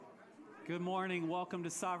Good morning. Welcome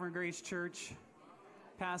to Sovereign Grace Church,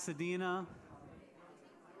 Pasadena.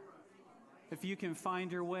 If you can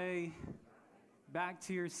find your way back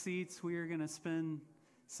to your seats, we are going to spend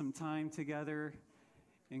some time together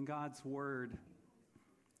in God's Word.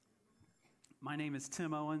 My name is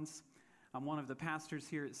Tim Owens. I'm one of the pastors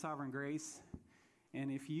here at Sovereign Grace.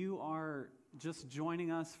 And if you are just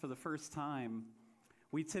joining us for the first time,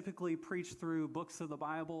 we typically preach through books of the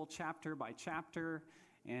Bible, chapter by chapter,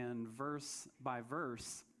 and verse by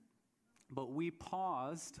verse. But we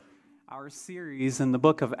paused our series in the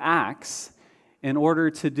book of Acts in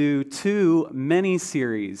order to do two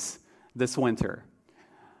mini-series this winter.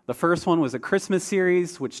 The first one was a Christmas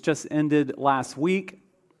series, which just ended last week.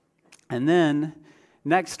 And then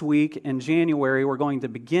next week in January, we're going to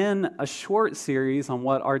begin a short series on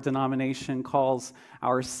what our denomination calls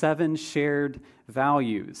our 7 shared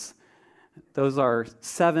values. Those are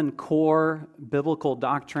 7 core biblical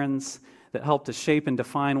doctrines that help to shape and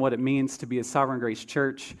define what it means to be a Sovereign Grace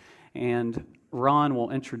Church. And Ron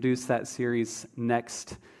will introduce that series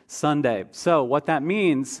next Sunday. So what that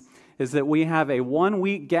means is that we have a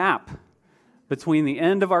 1-week gap between the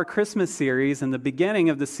end of our Christmas series and the beginning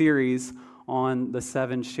of the series on the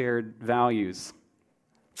 7 shared values.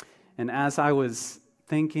 And as I was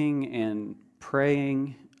thinking and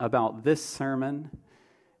praying about this sermon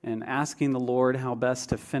and asking the Lord how best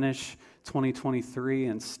to finish 2023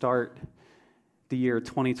 and start the year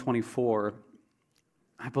 2024,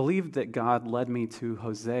 I believed that God led me to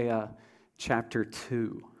Hosea chapter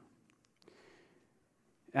 2.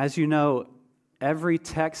 As you know, every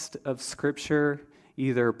text of Scripture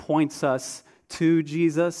either points us to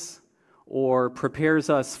Jesus or prepares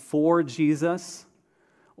us for Jesus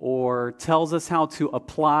or tells us how to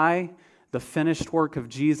apply the finished work of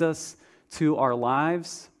Jesus to our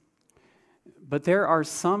lives. But there are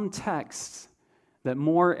some texts that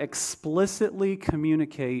more explicitly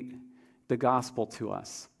communicate the gospel to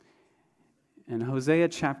us. And Hosea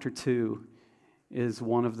chapter 2 is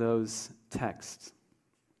one of those texts.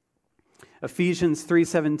 Ephesians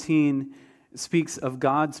 3:17 speaks of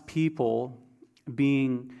God's people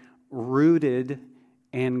being rooted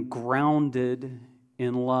and grounded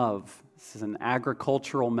in love. This is an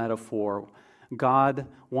agricultural metaphor. God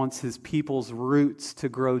wants his people's roots to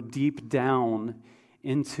grow deep down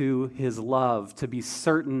into his love, to be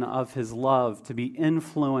certain of his love, to be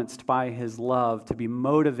influenced by his love, to be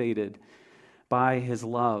motivated by his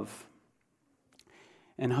love.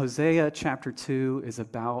 And Hosea chapter 2 is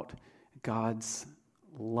about God's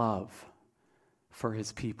love for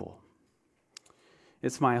his people.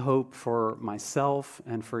 It's my hope for myself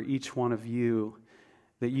and for each one of you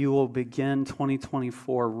that you will begin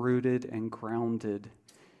 2024 rooted and grounded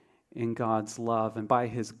in God's love. And by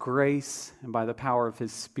his grace and by the power of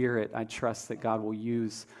his Spirit, I trust that God will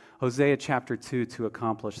use Hosea chapter 2 to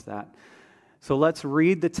accomplish that. So let's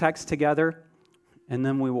read the text together, and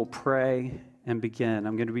then we will pray and begin.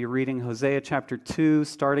 I'm going to be reading Hosea chapter 2,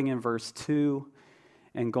 starting in verse 2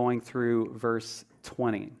 and going through verse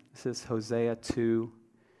 20. This is Hosea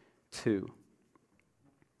 2:2.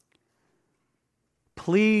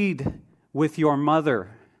 Plead with your mother.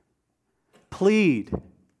 Plead,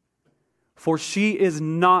 for she is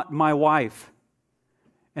not my wife,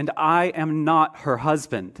 and I am not her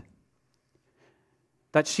husband.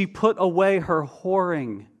 That she put away her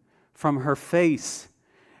whoring from her face,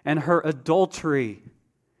 and her adultery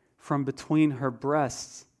from between her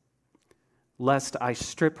breasts, lest I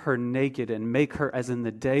strip her naked and make her as in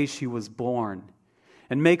the day she was born,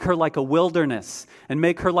 and make her like a wilderness, and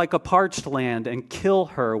make her like a parched land, and kill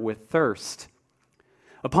her with thirst.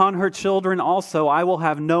 Upon her children also I will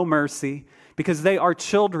have no mercy, because they are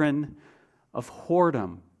children of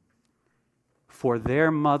whoredom. For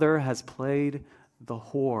their mother has played the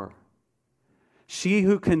whore. She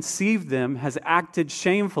who conceived them has acted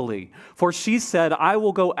shamefully, for she said, I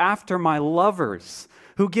will go after my lovers,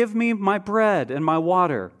 who give me my bread and my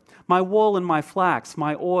water, my wool and my flax,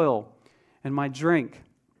 my oil and my drink.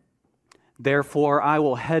 Therefore I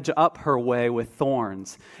will hedge up her way with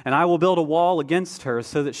thorns, and I will build a wall against her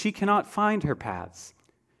so that she cannot find her paths.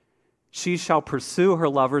 She shall pursue her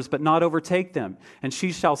lovers, but not overtake them, and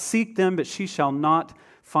she shall seek them, but she shall not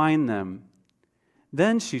find them.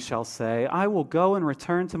 Then she shall say, I will go and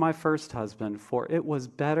return to my first husband, for it was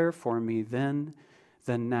better for me then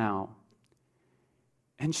than now.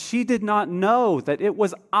 And she did not know that it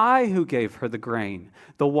was I who gave her the grain,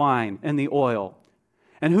 the wine, and the oil,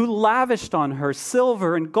 and who lavished on her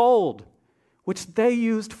silver and gold, which they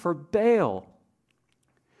used for Baal.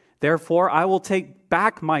 Therefore I will take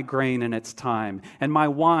back my grain in its time, and my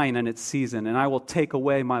wine in its season, and I will take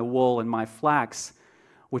away my wool and my flax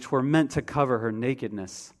which were meant to cover her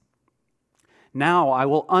nakedness. Now I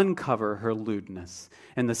will uncover her lewdness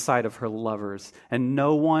in the sight of her lovers, and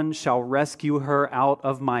no one shall rescue her out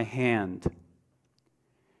of my hand.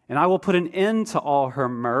 And I will put an end to all her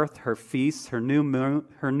mirth, her feasts, her new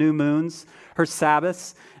moons, her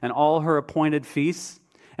Sabbaths, and all her appointed feasts.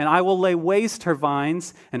 And I will lay waste her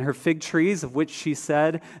vines and her fig trees, of which she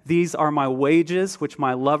said, These are my wages, which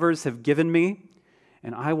my lovers have given me.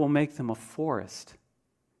 And I will make them a forest,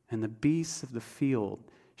 and the beasts of the field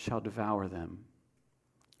shall devour them.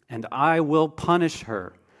 And I will punish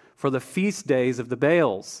her for the feast days of the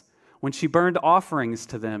Baals, when she burned offerings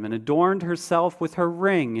to them and adorned herself with her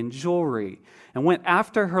ring and jewelry, and went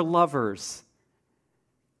after her lovers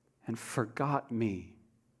and forgot me,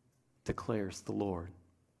 declares the Lord.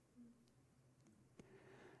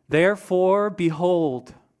 Therefore,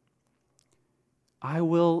 behold, I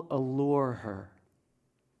will allure her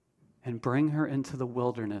and bring her into the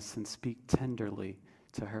wilderness and speak tenderly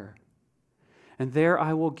to her. And there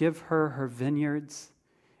I will give her her vineyards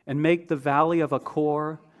and make the valley of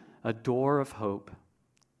Achor a door of hope.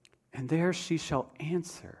 And there she shall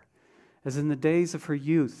answer, as in the days of her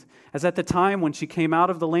youth, as at the time when she came out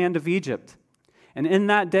of the land of Egypt. And in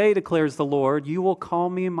that day, declares the Lord, you will call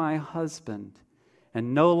me my husband,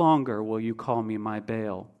 and no longer will you call me my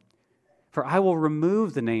Baal. For I will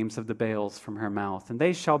remove the names of the Baals from her mouth, and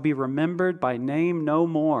they shall be remembered by name no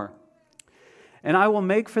more. And I will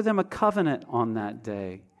make for them a covenant on that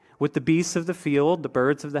day with the beasts of the field, the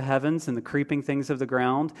birds of the heavens, and the creeping things of the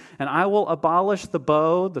ground. And I will abolish the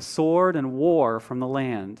bow, the sword, and war from the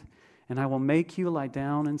land. And I will make you lie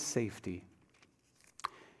down in safety.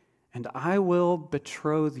 And I will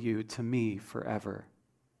betroth you to me forever.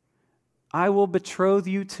 I will betroth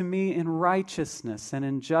you to me in righteousness and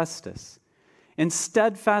in justice, in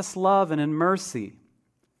steadfast love and in mercy.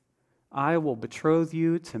 I will betroth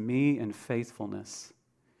you to me in faithfulness,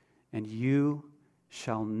 and you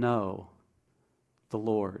shall know the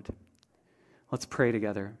Lord. Let's pray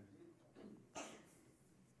together.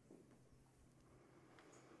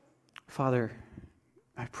 Father,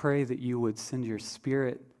 I pray that you would send your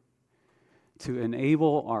Spirit to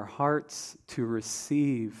enable our hearts to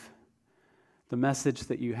receive the message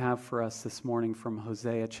that you have for us this morning from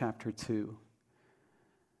Hosea chapter 2.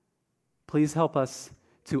 Please help us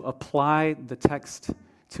to apply the text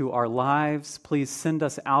to our lives. Please send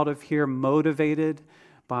us out of here motivated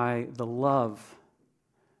by the love,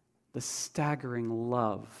 the staggering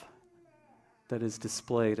love that is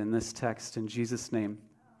displayed in this text. In Jesus' name,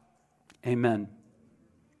 amen.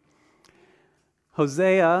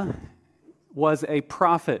 Hosea was a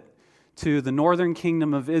prophet to the northern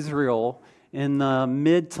kingdom of Israel in the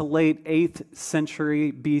mid to late 8th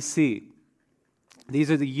century BC.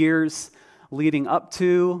 These are the years leading up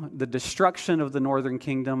to the destruction of the northern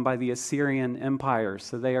kingdom by the Assyrian Empire.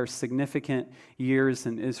 So they are significant years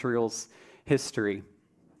in Israel's history.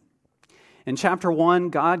 In chapter 1,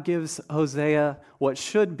 God gives Hosea what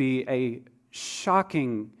should be a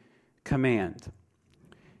shocking command.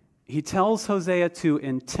 He tells Hosea to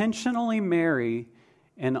intentionally marry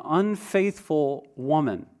an unfaithful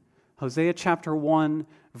woman. Hosea chapter 1,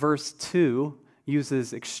 verse 2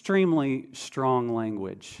 uses extremely strong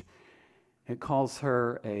language. It calls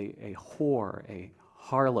her a whore, a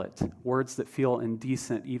harlot, words that feel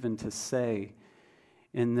indecent even to say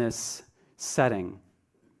in this setting.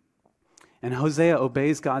 And Hosea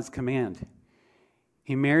obeys God's command.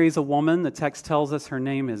 He marries a woman. The text tells us her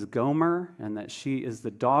name is Gomer, and that she is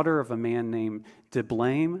the daughter of a man named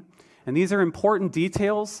Diblaim. And these are important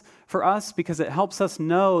details for us because it helps us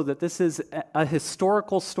know that this is a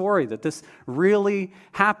historical story, that this really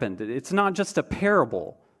happened. It's not just a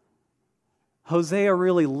parable. Hosea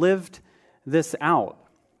really lived this out.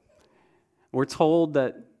 We're told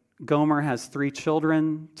that Gomer has 3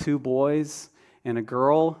 children, 2 boys and a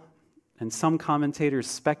girl, and some commentators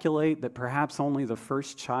speculate that perhaps only the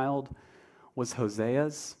first child was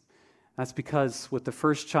Hosea's. That's because with the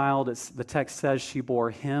first child, the text says she bore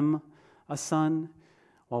him a son,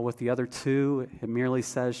 while with the other 2, it merely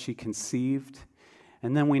says she conceived.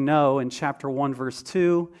 And then we know in chapter 1, verse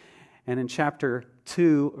 2, and in chapter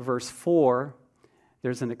 2, verse 4,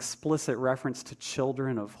 there's an explicit reference to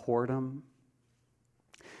children of whoredom.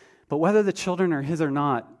 But whether the children are his or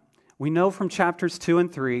not, we know from chapters 2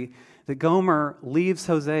 and 3 that Gomer leaves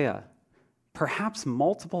Hosea, perhaps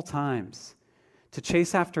multiple times, to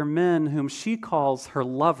chase after men whom she calls her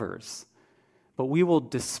lovers. But we will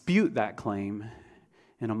dispute that claim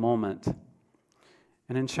in a moment.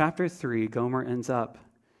 And in chapter 3, Gomer ends up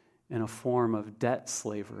in a form of debt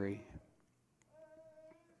slavery.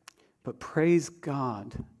 But praise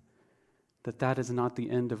God that is not the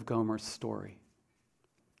end of Gomer's story.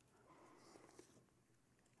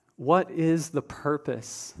 What is the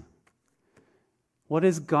purpose? What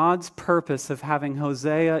is God's purpose of having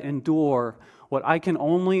Hosea endure what I can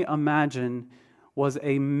only imagine was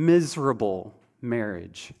a miserable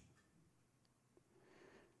marriage?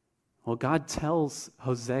 Well, God tells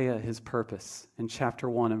Hosea his purpose in chapter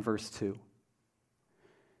 1 and verse 2.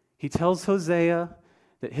 He tells Hosea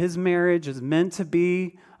that his marriage is meant to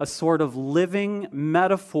be a sort of living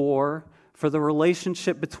metaphor for the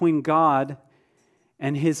relationship between God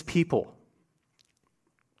and his people.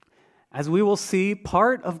 As we will see,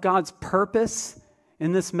 part of God's purpose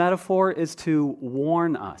in this metaphor is to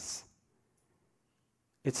warn us.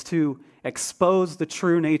 It's to expose the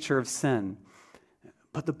true nature of sin.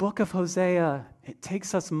 But the book of Hosea, it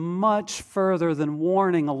takes us much further than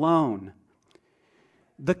warning alone.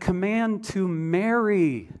 The command to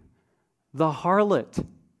marry the harlot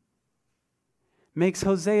makes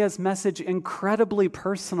Hosea's message incredibly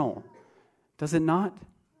personal, does it not?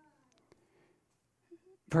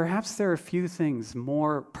 Perhaps there are few things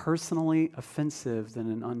more personally offensive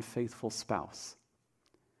than an unfaithful spouse.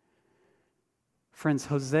 Friends,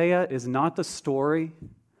 Hosea is not the story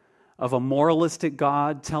of a moralistic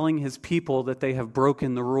God telling his people that they have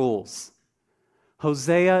broken the rules.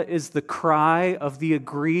 Hosea is the cry of the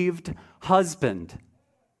aggrieved husband.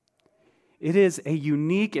 It is a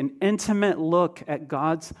unique and intimate look at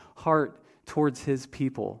God's heart towards his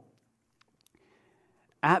people.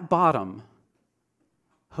 At bottom,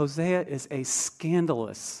 Hosea is a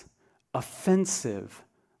scandalous, offensive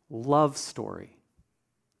love story.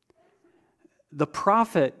 The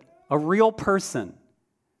prophet, a real person,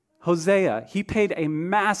 Hosea, he paid a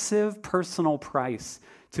massive personal price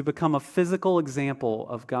to become a physical example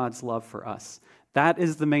of God's love for us. That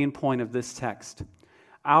is the main point of this text.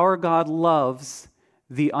 Our God loves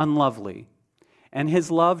the unlovely, and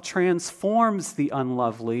his love transforms the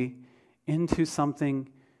unlovely into something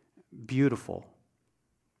beautiful.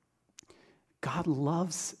 God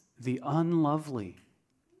loves the unlovely.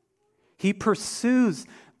 He pursues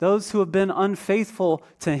those who have been unfaithful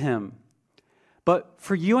to him. But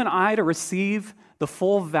for you and I to receive the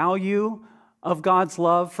full value of God's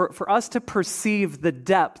love, for us to perceive the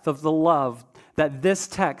depth of the love that this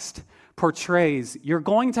text portrays, you're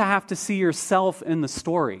going to have to see yourself in the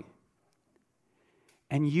story.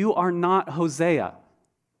 And you are not Hosea.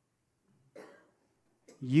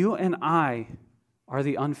 You and I are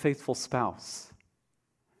the unfaithful spouse.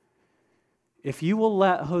 If you will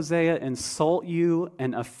let Hosea insult you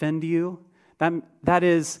and offend you, that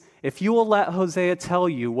is, if you will let Hosea tell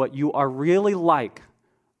you what you are really like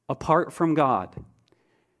apart from God,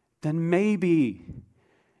 then maybe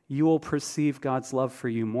you will perceive God's love for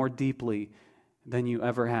you more deeply than you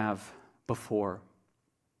ever have before.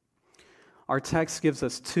 Our text gives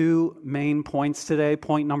us two main points today.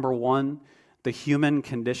 Point number 1, the human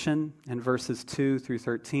condition in verses 2 through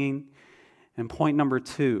 13. And point number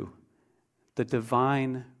 2, the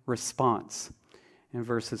divine response in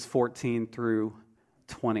verses 14 through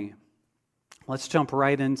 20. Let's jump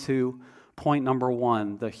right into point number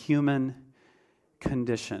 1, the human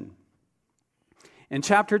condition. In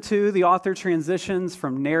chapter 2, the author transitions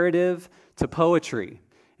from narrative to poetry.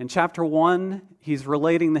 In chapter 1, he's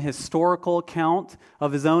relating the historical account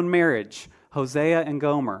of his own marriage, Hosea and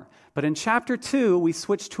Gomer. But in chapter 2, we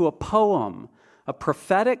switch to a poem, a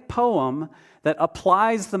prophetic poem that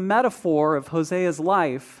applies the metaphor of Hosea's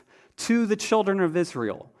life to the children of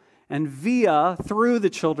Israel, and through the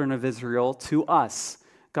children of Israel, to us,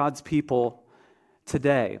 God's people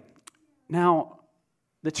today. Now,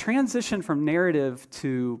 the transition from narrative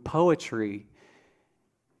to poetry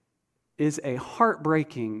is a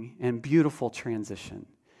heartbreaking and beautiful transition,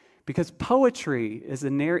 because poetry is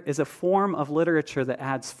a form of literature that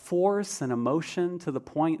adds force and emotion to the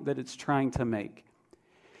point that it's trying to make.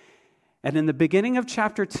 And in the beginning of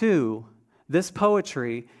chapter 2, this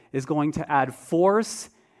poetry is going to add force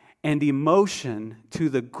and emotion to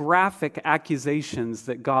the graphic accusations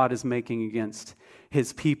that God is making against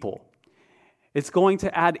his people. It's going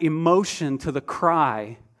to add emotion to the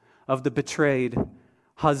cry of the betrayed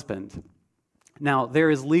husband. Now, there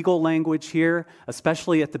is legal language here,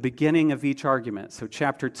 especially at the beginning of each argument. So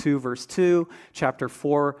chapter 2, verse 2, chapter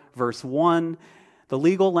 4, verse 1. The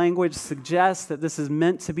legal language suggests that this is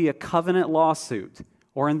meant to be a covenant lawsuit,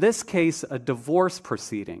 or in this case, a divorce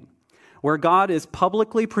proceeding, where God is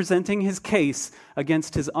publicly presenting his case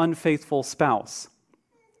against his unfaithful spouse.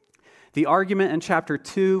 The argument in chapter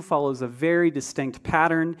 2 follows a very distinct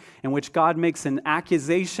pattern in which God makes an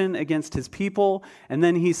accusation against his people, and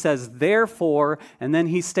then he says, therefore, and then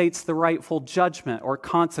he states the rightful judgment or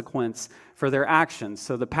consequence for their actions.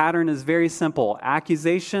 So the pattern is very simple.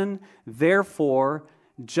 Accusation, therefore,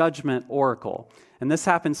 judgment, oracle. And this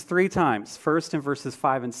happens 3 times. First in verses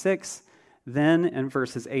 5 and 6, then in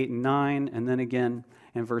verses 8 and 9, and then again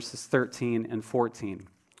in verses 13 and 14.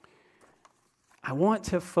 I want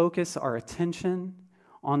to focus our attention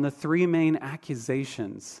on the 3 main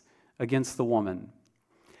accusations against the woman.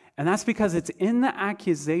 And that's because it's in the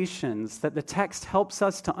accusations that the text helps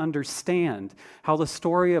us to understand how the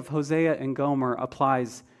story of Hosea and Gomer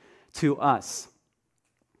applies to us.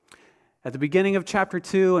 At the beginning of chapter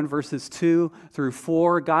 2 and verses 2 through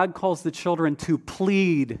 4, God calls the children to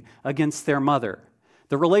plead against their mother.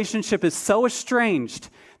 The relationship is so estranged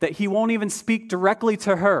that he won't even speak directly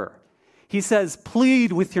to her. He says,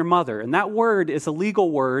 plead with your mother. And that word is a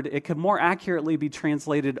legal word. It could more accurately be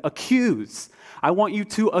translated accuse. I want you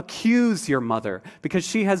to accuse your mother because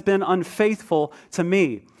she has been unfaithful to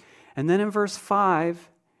me. And then in verse 5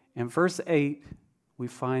 and verse 8, we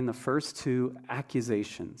find the first 2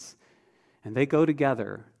 accusations. And they go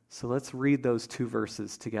together. So let's read those 2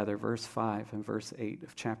 verses together, verse 5 and verse 8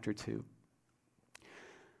 of chapter 2.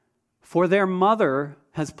 For their mother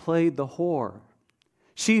has played the whore.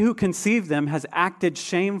 She who conceived them has acted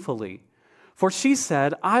shamefully. For she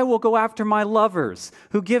said, I will go after my lovers,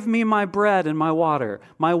 who give me my bread and my water,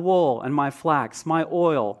 my wool and my flax, my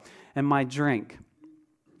oil and my drink.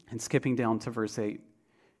 And skipping down to verse 8.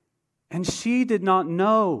 And she did not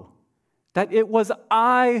know that it was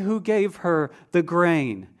I who gave her the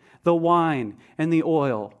grain, the wine, and the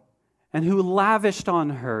oil, and who lavished on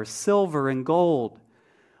her silver and gold,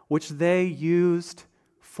 which they used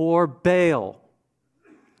for Baal.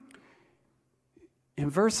 In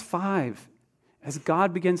verse 5, as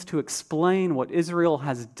God begins to explain what Israel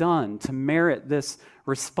has done to merit this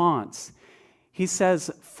response, he says,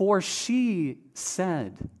 for she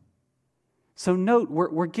said. So note,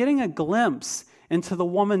 we're getting a glimpse into the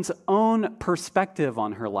woman's own perspective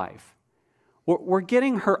on her life. We're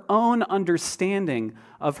getting her own understanding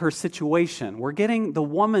of her situation. We're getting the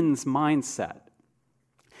woman's mindset.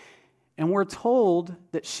 And we're told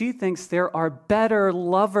that she thinks there are better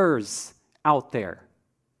lovers out there.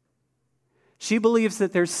 She believes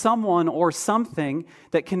that there's someone or something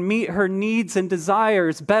that can meet her needs and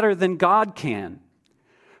desires better than God can.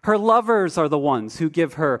 Her lovers are the ones who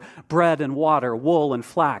give her bread and water, wool and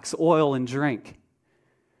flax, oil and drink.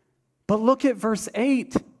 But look at verse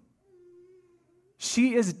 8.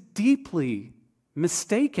 She is deeply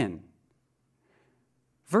mistaken.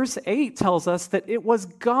 Verse 8 tells us that it was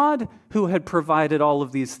God who had provided all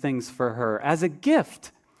of these things for her as a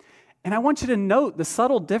gift. And I want you to note the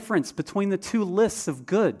subtle difference between the 2 lists of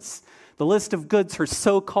goods. The list of goods her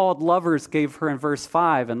so-called lovers gave her in verse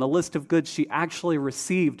 5, and the list of goods she actually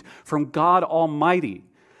received from God Almighty.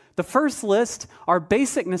 The first list are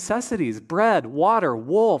basic necessities: bread, water,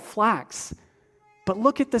 wool, flax. But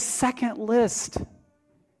look at the second list.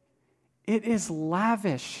 It is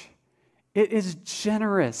lavish. It is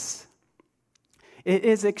generous. It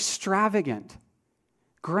is extravagant.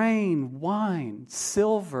 Grain, wine,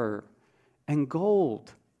 silver, and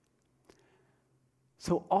gold.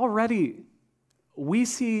 So already we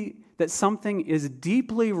see that something is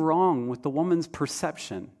deeply wrong with the woman's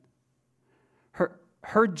perception.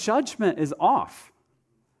 Her judgment is off.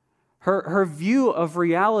 Her view of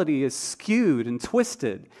reality is skewed and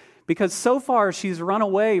twisted because so far she's run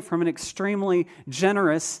away from an extremely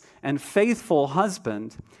generous and faithful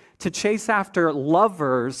husband to chase after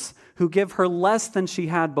lovers who give her less than she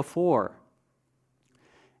had before.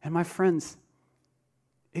 And my friends,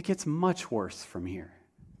 it gets much worse from here.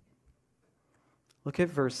 Look at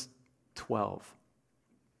verse 12.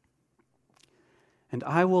 And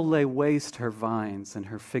I will lay waste her vines and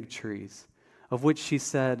her fig trees, of which she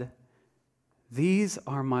said, these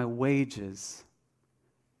are my wages,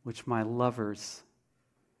 which my lovers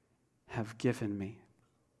have given me.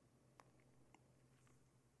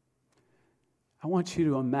 I want you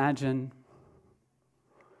to imagine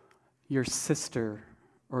your sister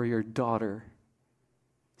or your daughter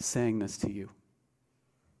saying this to you.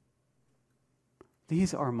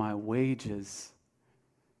 These are my wages,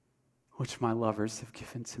 which my lovers have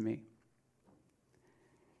given to me.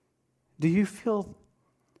 Do you feel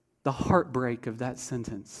the heartbreak of that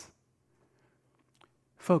sentence?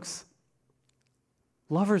 Folks,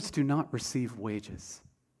 lovers do not receive wages.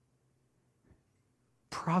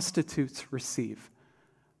 Prostitutes receive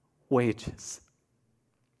wages.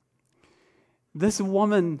 This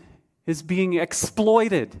woman is being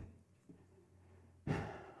exploited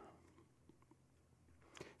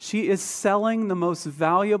She is selling the most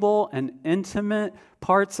valuable and intimate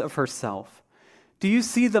parts of herself. Do you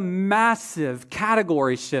see the massive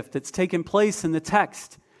category shift that's taken place in the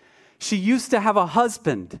text? She used to have a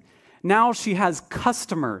husband. Now she has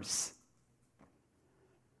customers.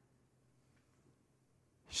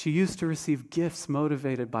 She used to receive gifts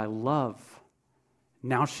motivated by love.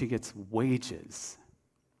 Now she gets wages.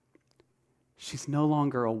 She's no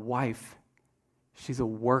longer a wife. She's a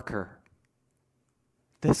worker.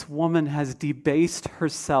 This woman has debased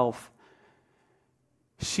herself.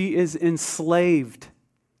 She is enslaved.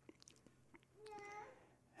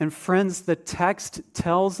 And friends, the text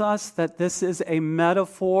tells us that this is a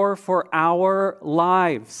metaphor for our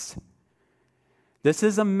lives. This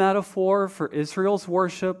is a metaphor for Israel's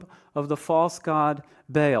worship of the false god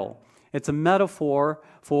Baal. It's a metaphor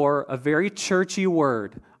for a very churchy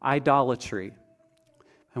word, idolatry.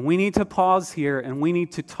 And we need to pause here and we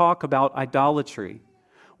need to talk about idolatry.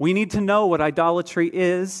 We need to know what idolatry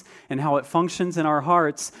is and how it functions in our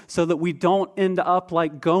hearts so that we don't end up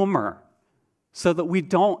like Gomer, so that we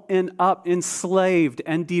don't end up enslaved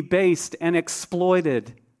and debased and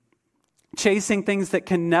exploited, chasing things that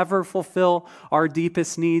can never fulfill our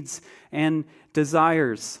deepest needs and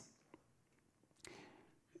desires.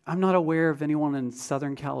 I'm not aware of anyone in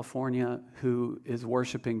Southern California who is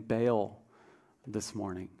worshiping Baal this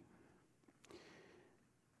morning.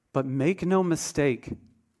 But make no mistake,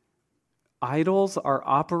 idols are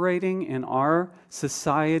operating in our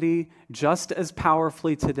society just as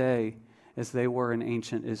powerfully today as they were in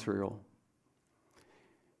ancient Israel.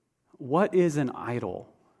 What is an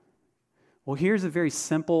idol? Well, here's a very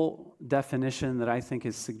simple definition that I think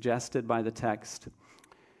is suggested by the text.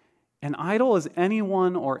 An idol is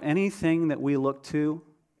anyone or anything that we look to,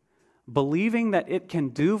 believing that it can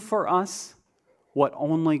do for us what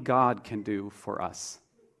only God can do for us.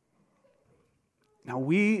 Now,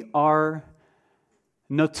 we are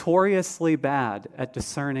notoriously bad at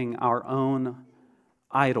discerning our own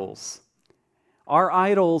idols. Our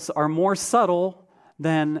idols are more subtle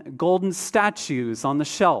than golden statues on the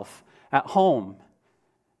shelf at home.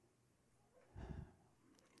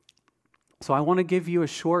 So I want to give you a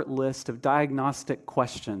short list of diagnostic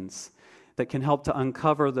questions that can help to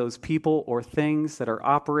uncover those people or things that are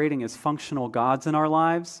operating as functional gods in our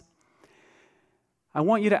lives. I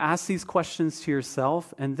want you to ask these questions to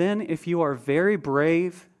yourself, and then if you are very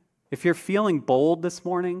brave, if you're feeling bold this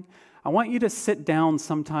morning, I want you to sit down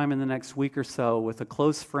sometime in the next week or so with a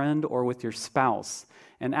close friend or with your spouse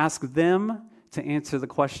and ask them to answer the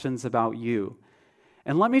questions about you.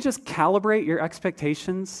 And let me just calibrate your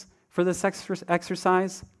expectations for this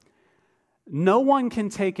exercise. No one can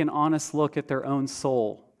take an honest look at their own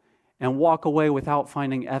soul and walk away without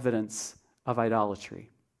finding evidence of idolatry.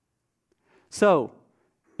 So,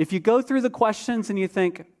 if you go through the questions and you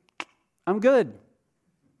think, I'm good,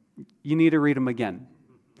 you need to read them again.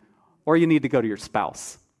 Or you need to go to your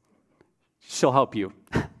spouse. She'll help you.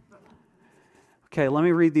 Okay, let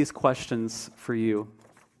me read these questions for you.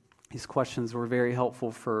 These questions were very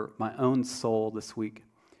helpful for my own soul this week.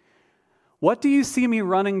 What do you see me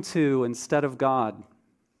running to instead of God?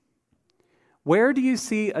 Where do you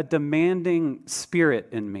see a demanding spirit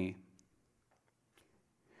in me?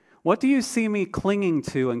 What do you see me clinging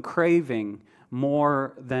to and craving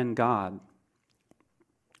more than God?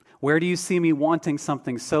 Where do you see me wanting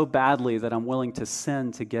something so badly that I'm willing to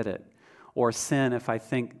sin to get it, or sin if I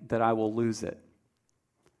think that I will lose it?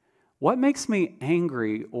 What makes me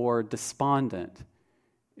angry or despondent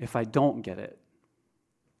if I don't get it?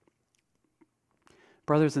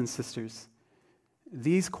 Brothers and sisters,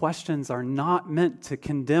 these questions are not meant to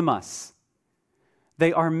condemn us.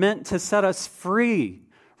 They are meant to set us free.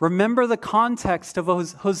 Remember the context of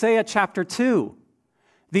Hosea chapter 2.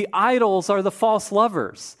 The idols are the false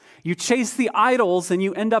lovers. You chase the idols and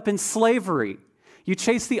you end up in slavery. You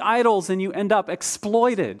chase the idols and you end up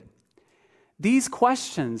exploited. These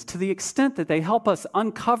questions, to the extent that they help us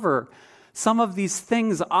uncover some of these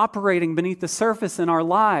things operating beneath the surface in our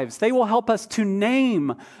lives, they will help us to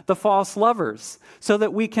name the false lovers so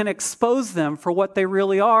that we can expose them for what they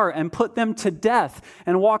really are and put them to death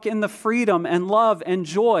and walk in the freedom and love and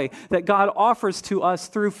joy that God offers to us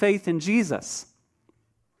through faith in Jesus.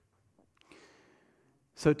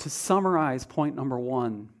 So to summarize, point number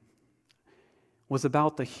 1 was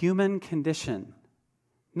about the human condition,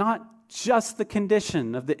 not just the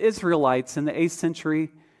condition of the Israelites in the 8th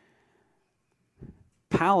century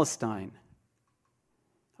Palestine.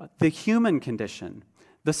 The human condition.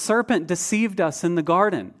 The serpent deceived us in the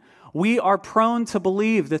garden. We are prone to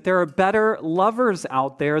believe that there are better lovers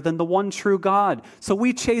out there than the one true God. So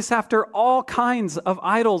we chase after all kinds of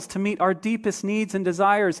idols to meet our deepest needs and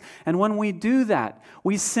desires. And when we do that,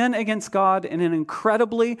 we sin against God in an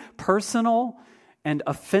incredibly personal and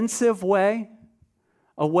offensive way,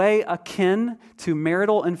 a way akin to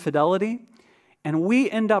marital infidelity. And we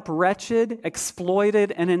end up wretched,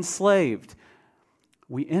 exploited, and enslaved.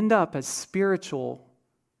 We end up as spiritual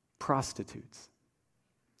prostitutes.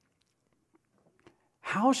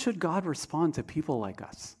 How should God respond to people like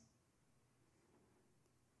us?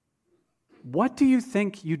 What do you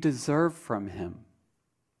think you deserve from him?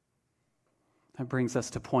 That brings us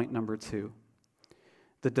to point number 2,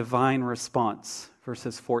 the divine response,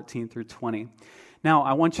 verses 14 through 20. Now,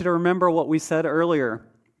 I want you to remember what we said earlier.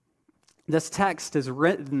 This text is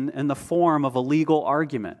written in the form of a legal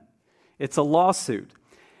argument. It's a lawsuit.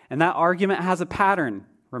 And that argument has a pattern.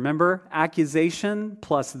 Remember, accusation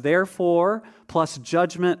plus therefore plus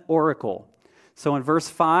judgment oracle. So in verse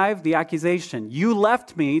 5, the accusation, you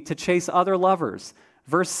left me to chase other lovers.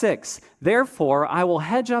 Verse 6, therefore I will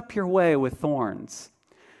hedge up your way with thorns.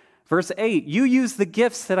 Verse 8, you used the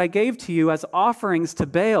gifts that I gave to you as offerings to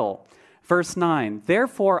Baal. Verse 9,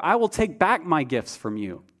 therefore I will take back my gifts from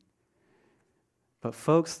you. But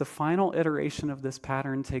folks, the final iteration of this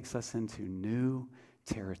pattern takes us into new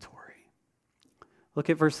territory. Look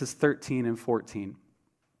at verses 13 and 14.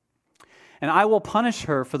 And I will punish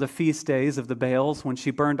her for the feast days of the Baals when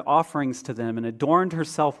she burned offerings to them and adorned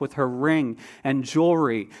herself with her ring and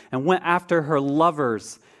jewelry and went after her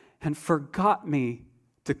lovers and forgot me,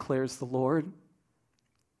 declares the Lord.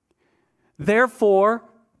 Therefore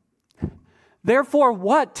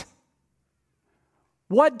what?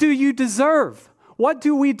 What do you deserve? What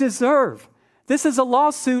do we deserve? This is a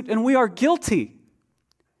lawsuit and we are guilty.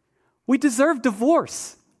 We deserve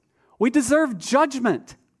divorce. We deserve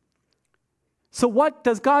judgment. So what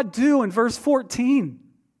does God do in verse 14?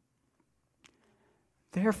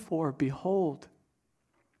 Therefore, behold,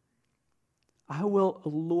 I will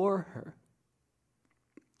allure her.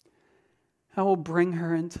 I will bring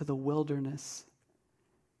her into the wilderness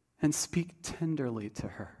and speak tenderly to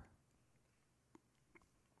her.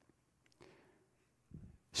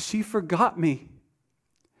 She forgot me.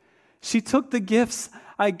 She took the gifts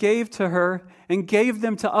I gave to her and gave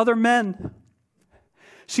them to other men.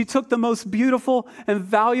 She took the most beautiful and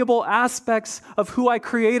valuable aspects of who I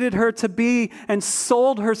created her to be and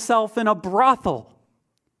sold herself in a brothel.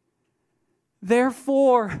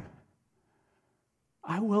 Therefore,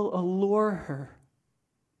 I will allure her.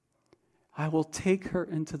 I will take her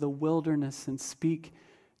into the wilderness and speak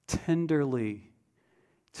tenderly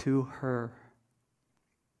to her.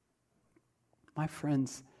 My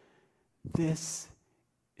friends, this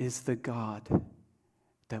is the God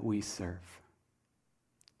that we serve.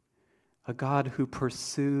 A God who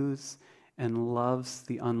pursues and loves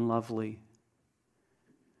the unlovely.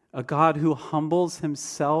 A God who humbles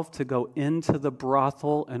himself to go into the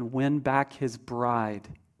brothel and win back his bride.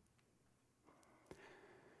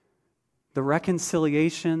 The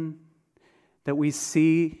reconciliation that we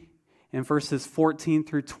see in verses 14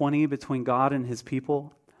 through 20 between God and his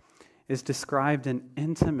people is described in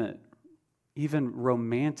intimate, even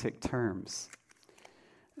romantic terms.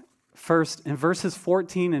 First, in verses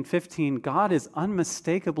 14 and 15, God is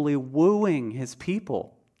unmistakably wooing his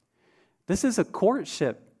people. This is a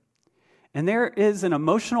courtship. And there is an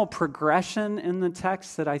emotional progression in the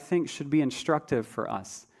text that I think should be instructive for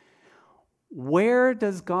us. Where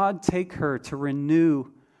does God take her to renew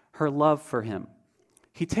her love for him?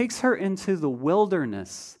 He takes her into the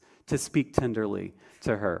wilderness to speak tenderly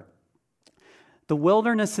to her. The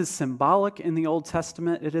wilderness is symbolic in the Old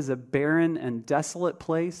Testament. It is a barren and desolate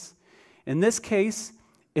place. In this case,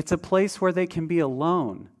 it's a place where they can be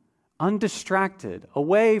alone, undistracted,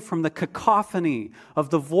 away from the cacophony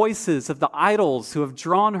of the voices of the idols who have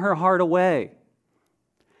drawn her heart away.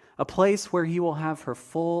 A place where he will have her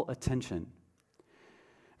full attention.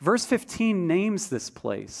 Verse 15 names this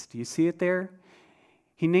place. Do you see it there?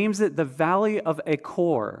 He names it the Valley of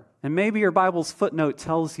Achor. And maybe your Bible's footnote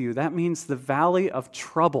tells you that means the Valley of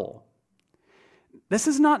Trouble. This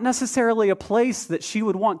is not necessarily a place that she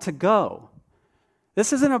would want to go.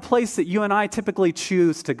 This isn't a place that you and I typically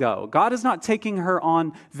choose to go. God is not taking her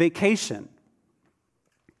on vacation.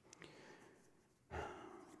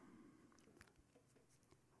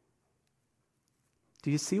 Do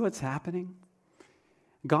you see what's happening?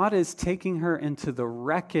 God is taking her into the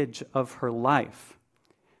wreckage of her life,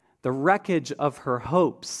 the wreckage of her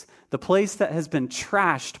hopes, the place that has been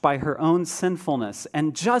trashed by her own sinfulness.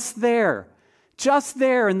 And just there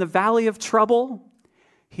in the valley of trouble,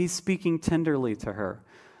 he's speaking tenderly to her.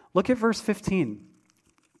 Look at verse 15.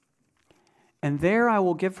 And there I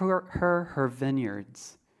will give her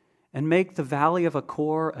vineyards, and make the valley of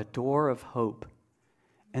Achor a door of hope.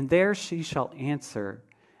 And there she shall answer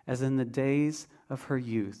as in the days of her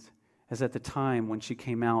youth, as at the time when she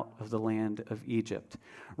came out of the land of Egypt.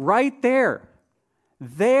 Right there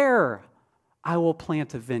I will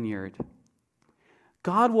plant a vineyard.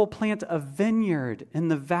 God will plant a vineyard in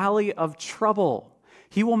the valley of trouble.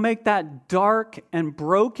 He will make that dark and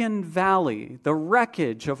broken valley, the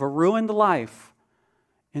wreckage of a ruined life,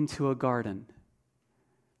 into a garden,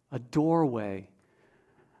 a doorway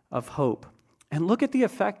of hope. And look at the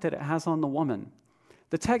effect that it has on the woman.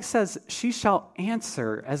 The text says, she shall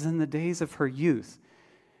answer as in the days of her youth.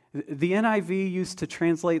 The NIV used to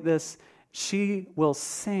translate this, she will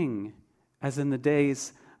sing as in the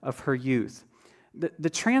days of her youth. The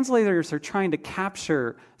translators are trying to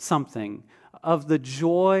capture something of the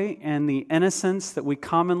joy and the innocence that we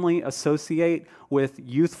commonly associate with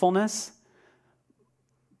youthfulness.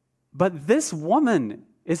 But this woman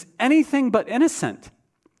is anything but innocent.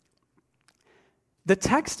 The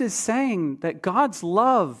text is saying that God's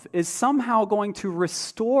love is somehow going to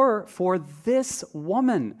restore for this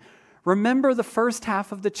woman. Remember the first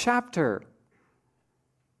half of the chapter.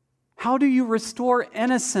 How do you restore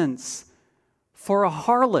innocence for a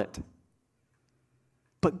harlot?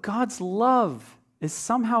 But God's love is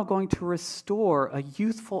somehow going to restore a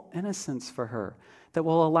youthful innocence for her that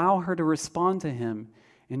will allow her to respond to him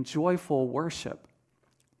in joyful worship.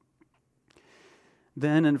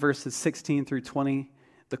 Then in verses 16 through 20,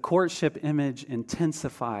 the courtship image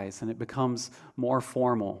intensifies and it becomes more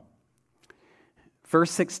formal.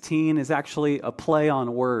 Verse 16 is actually a play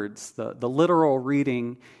on words. The literal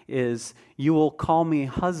reading is, you will call me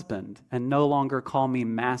husband and no longer call me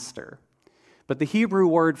master. But the Hebrew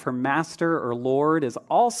word for master or Lord is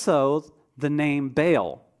also the name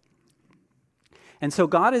Baal. And so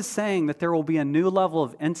God is saying that there will be a new level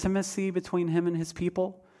of intimacy between him and his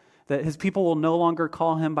people, that his people will no longer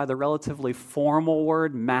call him by the relatively formal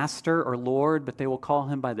word master or Lord, but they will call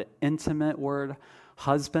him by the intimate word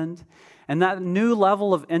husband. And that new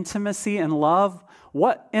level of intimacy and love,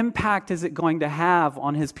 what impact is it going to have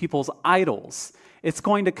on his people's idols? It's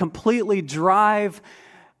going to completely drive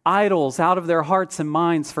idols out of their hearts and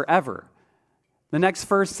minds forever. The next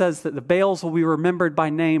verse says that the Baals will be remembered by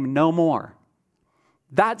name no more.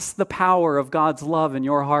 That's the power of God's love in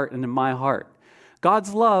your heart and in my heart.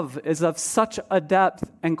 God's love is of such a depth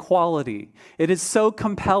and quality. It is so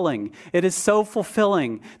compelling. It is so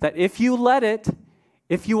fulfilling that if you let it,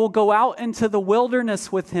 if you will go out into the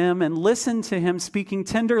wilderness with him and listen to him speaking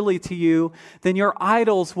tenderly to you, then your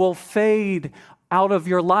idols will fade out of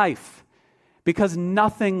your life because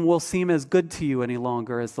nothing will seem as good to you any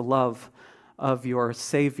longer as the love of your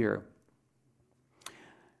Savior.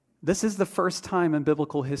 This is the first time in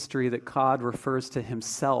biblical history that God refers to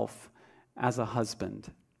himself as a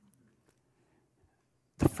husband.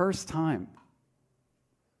 The first time.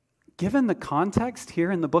 Given the context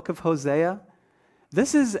here in the book of Hosea,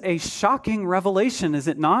 this is a shocking revelation, is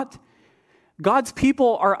it not? God's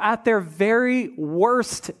people are at their very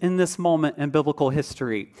worst in this moment in biblical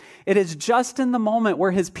history. It is just in the moment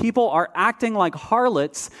where his people are acting like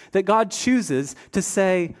harlots that God chooses to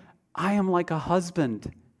say, I am like a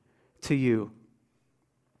husband to you.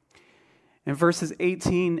 In verses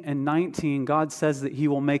 18 and 19, God says that he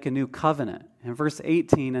will make a new covenant. In verse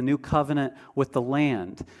 18, a new covenant with the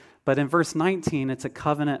land. But in verse 19, it's a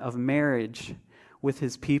covenant of marriage with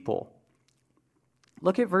his people.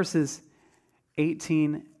 Look at verses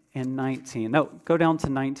 18 and 19. No, go down to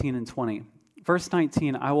 19 and 20. Verse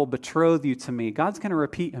 19, I will betroth you to me. God's going to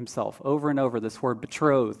repeat himself over and over, this word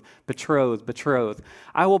betroth, betroth, betroth.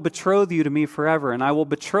 I will betroth you to me forever, and I will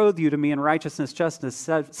betroth you to me in righteousness, justice,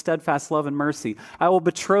 steadfast love, and mercy. I will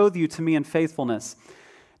betroth you to me in faithfulness.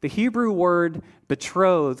 The Hebrew word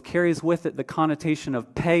betroth carries with it the connotation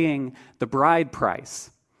of paying the bride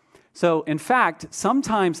price. So, in fact,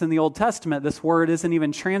 sometimes in the Old Testament, this word isn't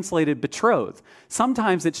even translated betroth.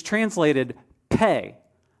 Sometimes it's translated pay.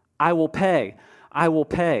 I will pay. I will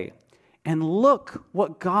pay. And look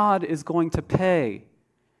what God is going to pay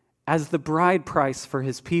as the bride price for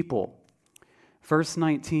his people. Verse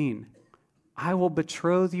 19, I will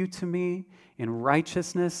betroth you to me in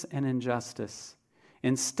righteousness and in justice,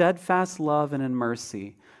 in steadfast love and in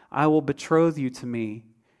mercy. I will betroth you to me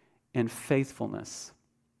in faithfulness.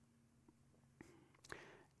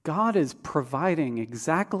 God is providing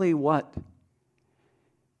exactly what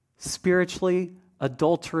spiritually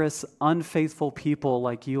adulterous, unfaithful people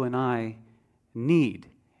like you and I need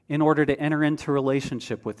in order to enter into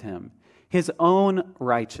relationship with him. His own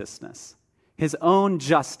righteousness, his own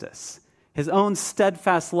justice, his own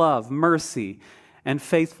steadfast love, mercy, and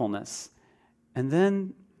faithfulness. And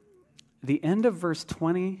then the end of verse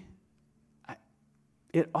 20,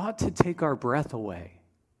 it ought to take our breath away.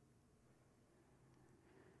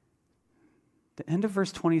 The end of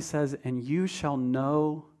verse 20 says, "And you shall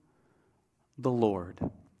know the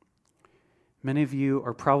Lord." Many of you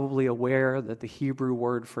are probably aware that the Hebrew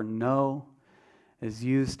word for know is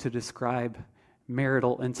used to describe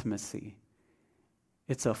marital intimacy.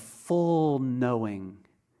 It's a full knowing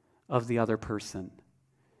of the other person.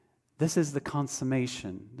 This is the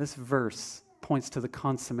consummation. This verse points to the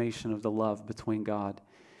consummation of the love between God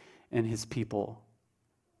and his people.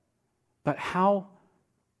 But how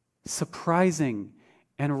surprising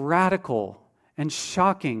and radical and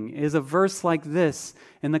shocking is a verse like this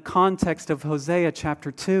in the context of Hosea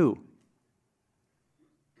chapter 2.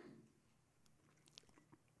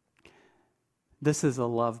 This is a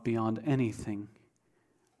love beyond anything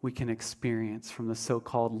we can experience from the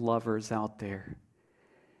so-called lovers out there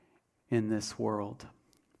in this world.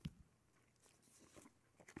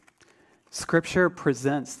 Scripture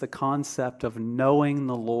presents the concept of knowing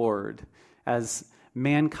the Lord as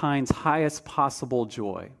mankind's highest possible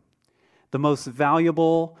joy, the most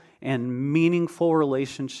valuable and meaningful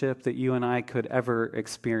relationship that you and I could ever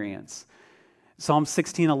experience. Psalm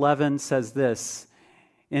 16:11 says this,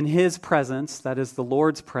 "In his presence," that is the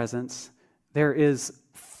Lord's presence, "there is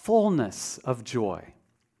fullness of joy.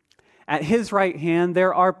 At his right hand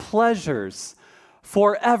there are pleasures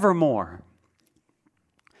forevermore."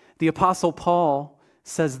 The Apostle Paul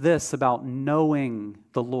says this about knowing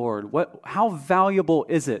the Lord. How valuable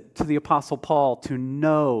is it to the Apostle Paul to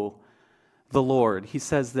know the Lord? He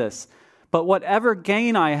says this, "But whatever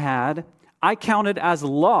gain I had, I counted as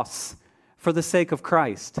loss for the sake of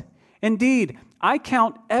Christ. Indeed, I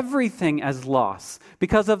count everything as loss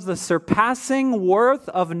because of the surpassing worth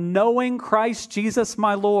of knowing Christ Jesus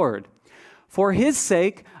my Lord. For his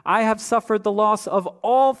sake, I have suffered the loss of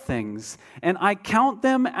all things, and I count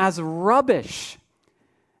them as rubbish,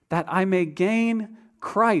 that I may gain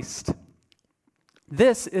Christ."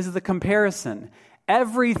 This is the comparison.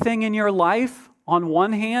 Everything in your life, on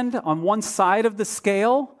one hand, on one side of the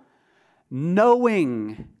scale,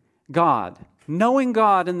 knowing God. Knowing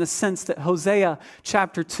God in the sense that Hosea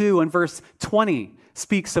chapter 2 and verse 20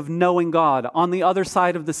 speaks of knowing God. On the other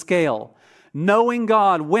side of the scale, knowing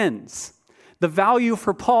God wins. The value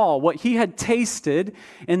for Paul, what he had tasted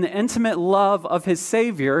in the intimate love of his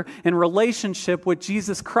Savior in relationship with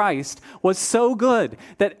Jesus Christ, was so good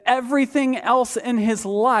that everything else in his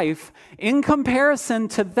life, in comparison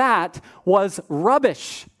to that, was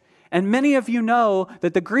rubbish. And many of you know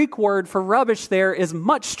that the Greek word for rubbish there is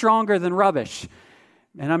much stronger than rubbish.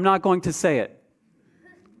 And I'm not going to say it.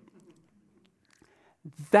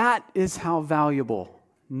 That is how valuable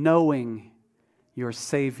knowing your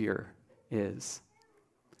Savior is.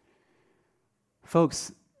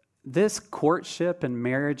 Folks, this courtship and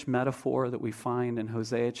marriage metaphor that we find in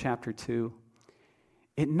Hosea chapter 2,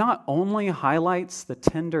 it not only highlights the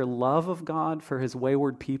tender love of God for his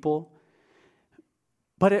wayward people,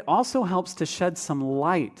 but it also helps to shed some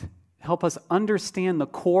light, help us understand the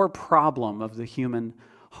core problem of the human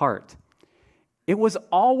heart. It was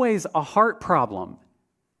always a heart problem.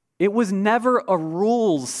 It was never a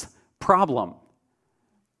rules problem.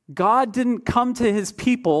 God didn't come to his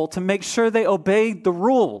people to make sure they obeyed the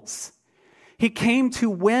rules. He came to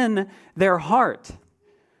win their heart.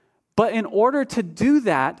 But in order to do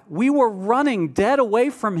that, we were running dead away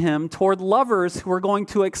from him toward lovers who were going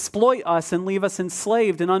to exploit us and leave us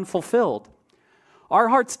enslaved and unfulfilled. Our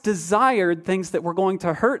hearts desired things that were going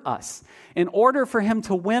to hurt us. In order for him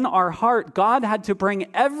to win our heart, God had to bring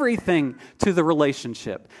everything to the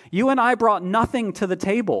relationship. You and I brought nothing to the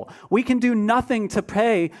table. We can do nothing to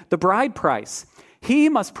pay the bride price. He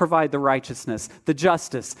must provide the righteousness, the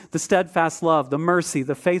justice, the steadfast love, the mercy,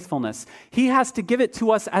 the faithfulness. He has to give it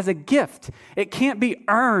to us as a gift. It can't be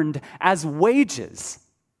earned as wages.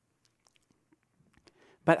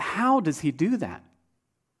 But how does he do that?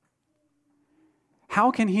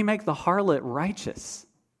 How can he make the harlot righteous?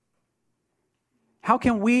 How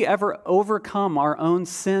can we ever overcome our own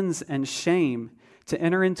sins and shame to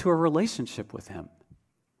enter into a relationship with him?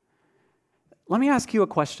 Let me ask you a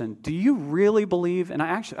question. Do you really believe, and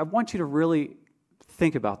I want you to really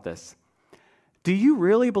think about this. Do you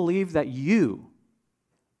really believe that you,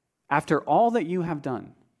 after all that you have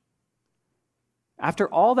done, after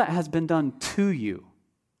all that has been done to you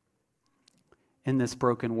in this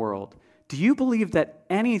broken world, do you believe that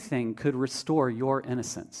anything could restore your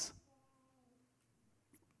innocence?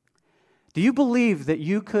 Do you believe that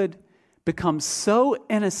you could become so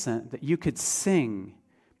innocent that you could sing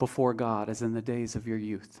before God as in the days of your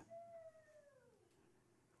youth.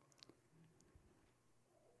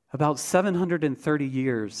 About 730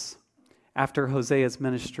 years after Hosea's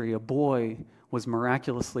ministry, a boy was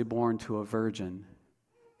miraculously born to a virgin,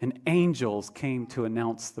 and angels came to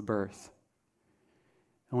announce the birth.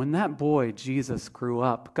 And when that boy, Jesus, grew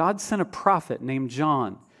up, God sent a prophet named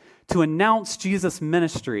John to announce Jesus'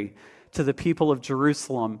 ministry to the people of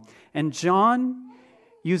Jerusalem. And John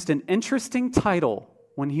used an interesting title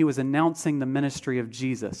when he was announcing the ministry of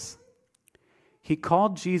Jesus. He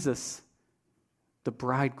called Jesus the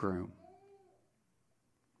bridegroom.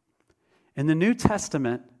 In the New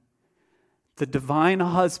Testament, the divine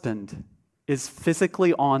husband is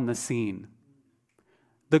physically on the scene.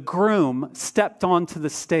 The groom stepped onto the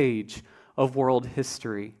stage of world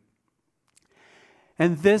history.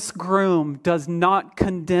 And this groom does not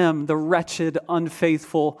condemn the wretched,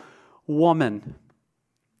 unfaithful woman.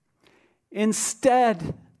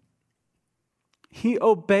 Instead, he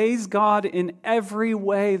obeys God in every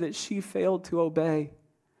way that she failed to obey,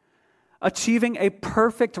 achieving a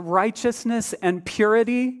perfect righteousness and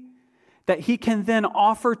purity that he can then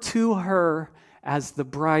offer to her as the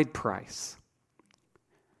bride price.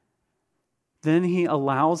 Then he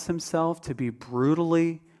allows himself to be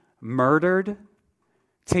brutally murdered,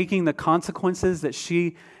 taking the consequences that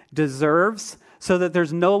she deserves, so that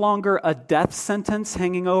there's no longer a death sentence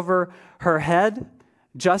hanging over her head.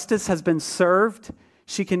 Justice has been served.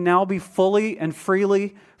 She can now be fully and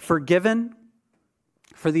freely forgiven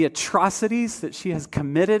for the atrocities that she has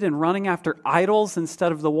committed in running after idols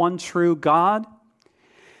instead of the one true God.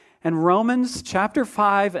 And Romans chapter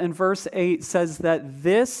 5 and verse 8 says that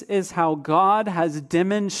this is how God has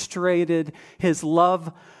demonstrated his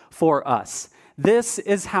love for us. This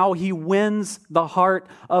is how he wins the heart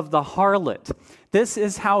of the harlot. This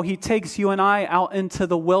is how he takes you and I out into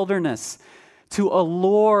the wilderness to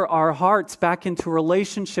allure our hearts back into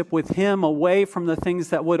relationship with him, away from the things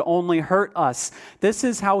that would only hurt us. This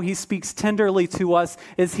is how he speaks tenderly to us,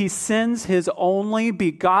 as he sends his only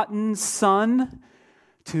begotten Son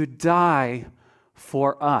to die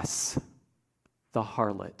for us, the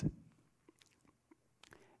harlot.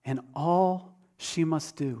 And all she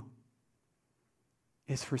must do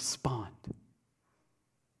is respond.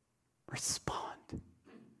 Respond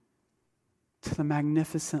to the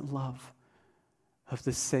magnificent love of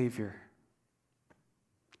the Savior.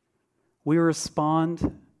 We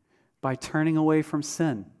respond by turning away from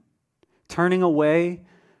sin, turning away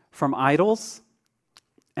from idols,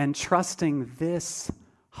 and trusting this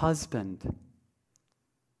husband.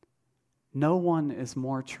 No one is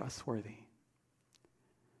more trustworthy.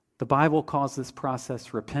 The Bible calls this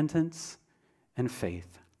process repentance and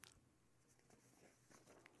faith.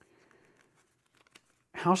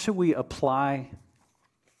 How should we apply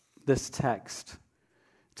this text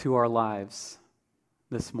to our lives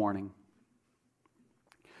this morning?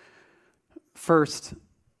 First,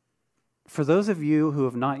 for those of you who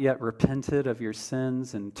have not yet repented of your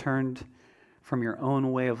sins and turned from your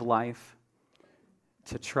own way of life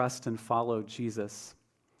to trust and follow Jesus,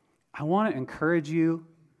 I want to encourage you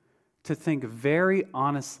to think very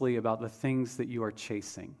honestly about the things that you are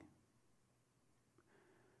chasing.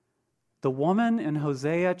 The woman in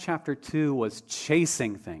Hosea chapter 2 was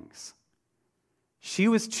chasing things. She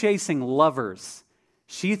was chasing lovers.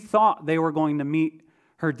 She thought they were going to meet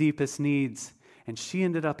her deepest needs, and she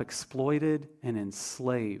ended up exploited and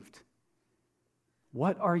enslaved.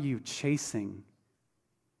 What are you chasing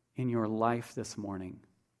in your life this morning?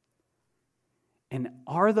 And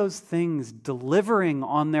are those things delivering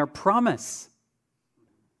on their promise?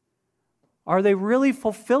 Are they really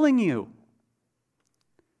fulfilling you?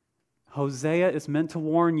 Hosea is meant to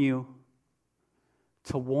warn you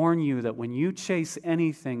that when you chase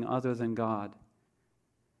anything other than God,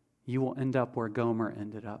 you will end up where Gomer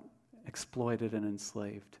ended up, exploited and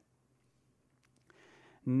enslaved.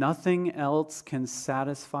 Nothing else can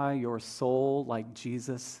satisfy your soul like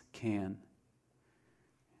Jesus can.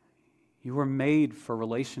 You were made for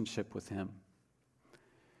relationship with him.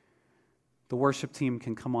 The worship team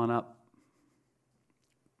can come on up.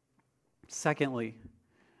 Secondly,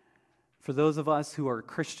 for those of us who are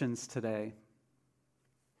Christians today,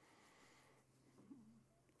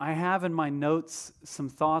 I have in my notes some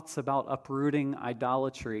thoughts about uprooting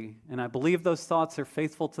idolatry, and I believe those thoughts are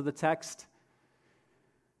faithful to the text.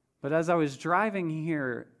 But as I was driving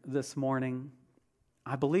here this morning,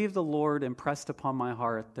 I believe the Lord impressed upon my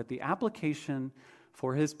heart that the application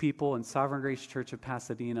for his people in Sovereign Grace Church of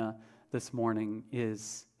Pasadena this morning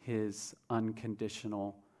is his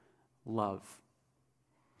unconditional love.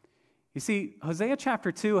 You see, Hosea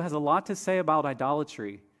chapter 2 has a lot to say about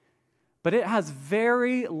idolatry, but it has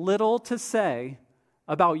very little to say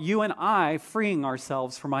about you and I freeing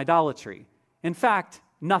ourselves from idolatry. In fact,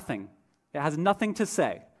 nothing. It has nothing to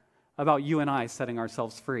say about you and I setting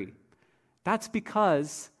ourselves free. That's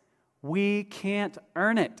because we can't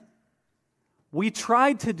earn it. We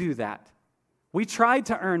tried to do that. We tried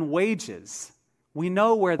to earn wages. We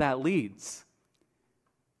know where that leads.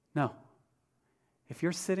 No. If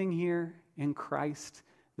you're sitting here in Christ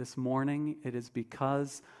this morning, it is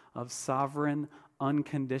because of sovereign,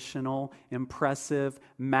 unconditional, impressive,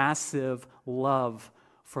 massive love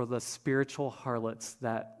for the spiritual harlots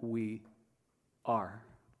that we are.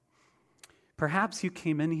 Perhaps you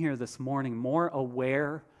came in here this morning more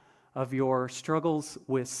aware of your struggles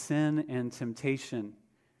with sin and temptation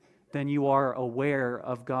than you are aware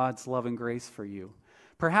of God's love and grace for you.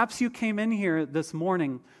 Perhaps you came in here this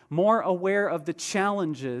morning more aware of the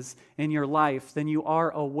challenges in your life than you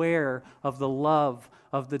are aware of the love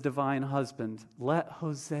of the divine husband. Let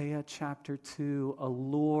Hosea chapter 2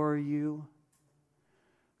 allure you.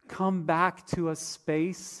 Come back to a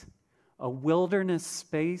space, a wilderness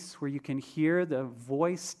space where you can hear the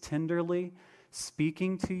voice tenderly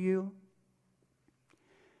speaking to you.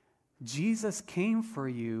 Jesus came for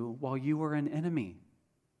you while you were an enemy.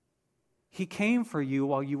 He came for you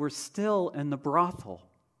while you were still in the brothel.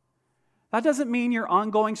 That doesn't mean your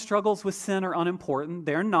ongoing struggles with sin are unimportant.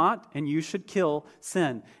 They're not, and you should kill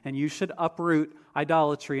sin, and you should uproot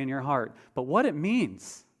idolatry in your heart. But what it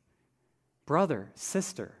means, brother,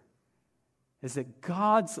 sister, is that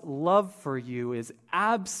God's love for you is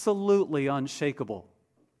absolutely unshakable.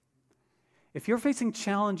 If you're facing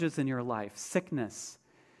challenges in your life, sickness,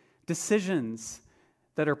 decisions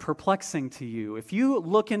that are perplexing to you, if you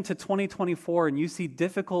look into 2024 and you see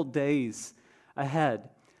difficult days ahead,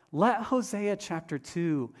 let Hosea chapter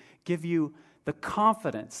 2 give you the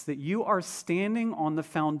confidence that you are standing on the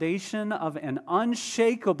foundation of an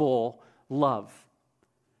unshakable love.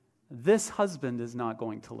 This husband is not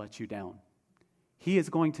going to let you down. He is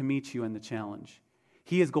going to meet you in the challenge.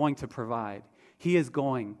 He is going to provide. He is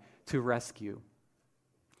going to rescue.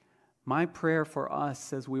 My prayer for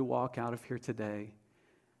us as we walk out of here today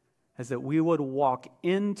is that we would walk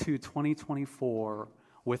into 2024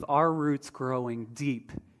 with our roots growing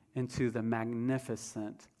deep into the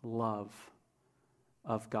magnificent love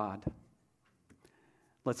of God.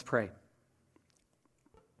 Let's pray.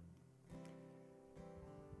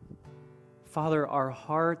 Father, our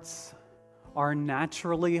hearts are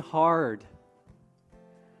naturally hard.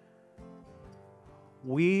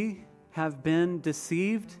 We have been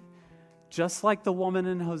deceived, just like the woman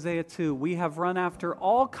in Hosea 2. We have run after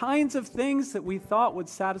all kinds of things that we thought would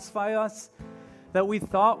satisfy us, that we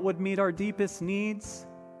thought would meet our deepest needs,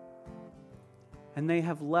 and they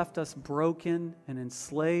have left us broken and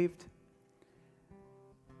enslaved.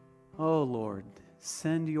 Oh Lord,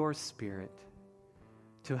 send your Spirit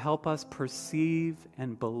to help us perceive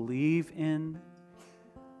and believe in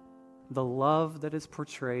the love that is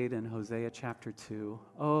portrayed in Hosea chapter 2.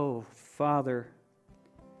 Oh, Father,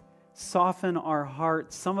 soften our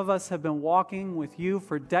hearts. Some of us have been walking with you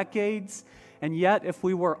for decades, and yet if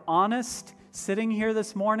we were honest, sitting here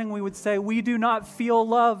this morning, we would say we do not feel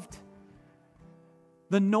loved.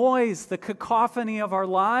 The noise, the cacophony of our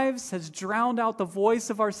lives has drowned out the voice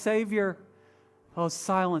of our Savior. Oh,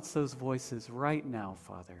 silence those voices right now,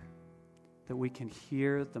 Father, that we can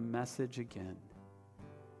hear the message again,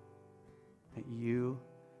 that you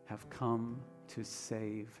have come to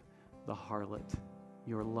save the harlot.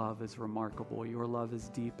 Your love is remarkable. Your love is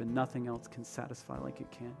deep, and nothing else can satisfy like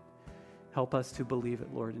it can. Help us to believe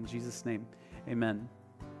it, Lord, in Jesus' name. Amen.